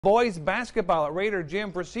Boys basketball at Raider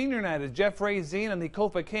Gym for senior night as Jeff Zine and the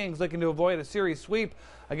Kofa Kings looking to avoid a series sweep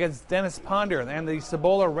against Dennis Ponder and the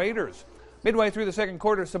Cibola Raiders. Midway through the second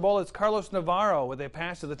quarter, Cibola's Carlos Navarro with a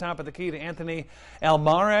pass to the top of the key to Anthony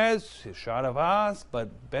Almarez. His shot of us, but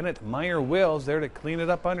Bennett Meyer-Wills there to clean it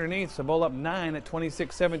up underneath. Cibola up 9 at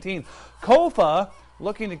 26-17. Kofa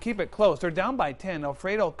looking to keep it close. They're down by 10.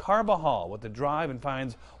 Alfredo Carbajal with the drive and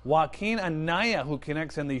finds Joaquin Anaya, who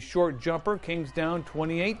connects in the short jumper. Kings down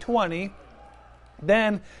 28-20.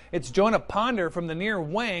 Then it's Jonah Ponder from the near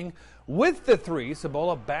wing with the three.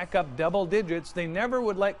 Cibola back up double digits. They never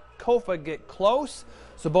would let Kofa get close.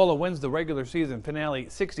 Cibola wins the regular season finale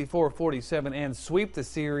 64-47 and sweep the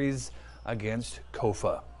series against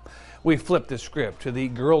Kofa. We flip the script to the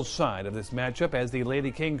girls' side of this matchup as the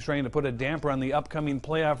Lady Kings trying to put a damper on the upcoming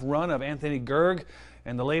playoff run of Anthony Gerg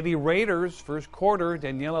and the Lady Raiders. First quarter,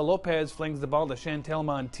 Daniela Lopez flings the ball to Chantel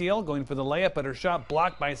Montiel, going for the layup, but her shot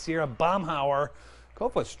blocked by Sierra Baumhauer.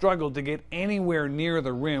 Kofa struggled to get anywhere near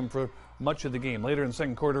the rim for much of the game. Later in the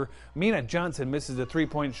second quarter, Mina Johnson misses a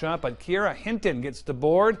three-point shot, but Kiera Hinton gets the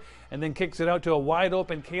board and then kicks it out to a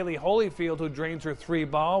wide-open Kaylee Holyfield, who drains her three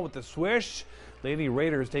ball with the swish. Lady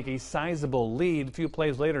Raiders take a sizable lead. A few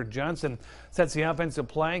plays later, Johnson sets the offensive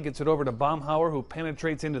play, gets it over to Baumhauer, who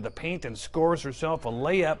penetrates into the paint and scores herself a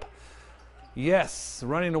layup. Yes,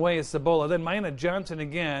 running away is Cibola. Then Mina Johnson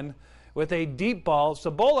again with a deep ball.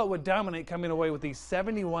 Cibola would dominate, coming away with the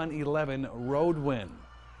 71-11 road win.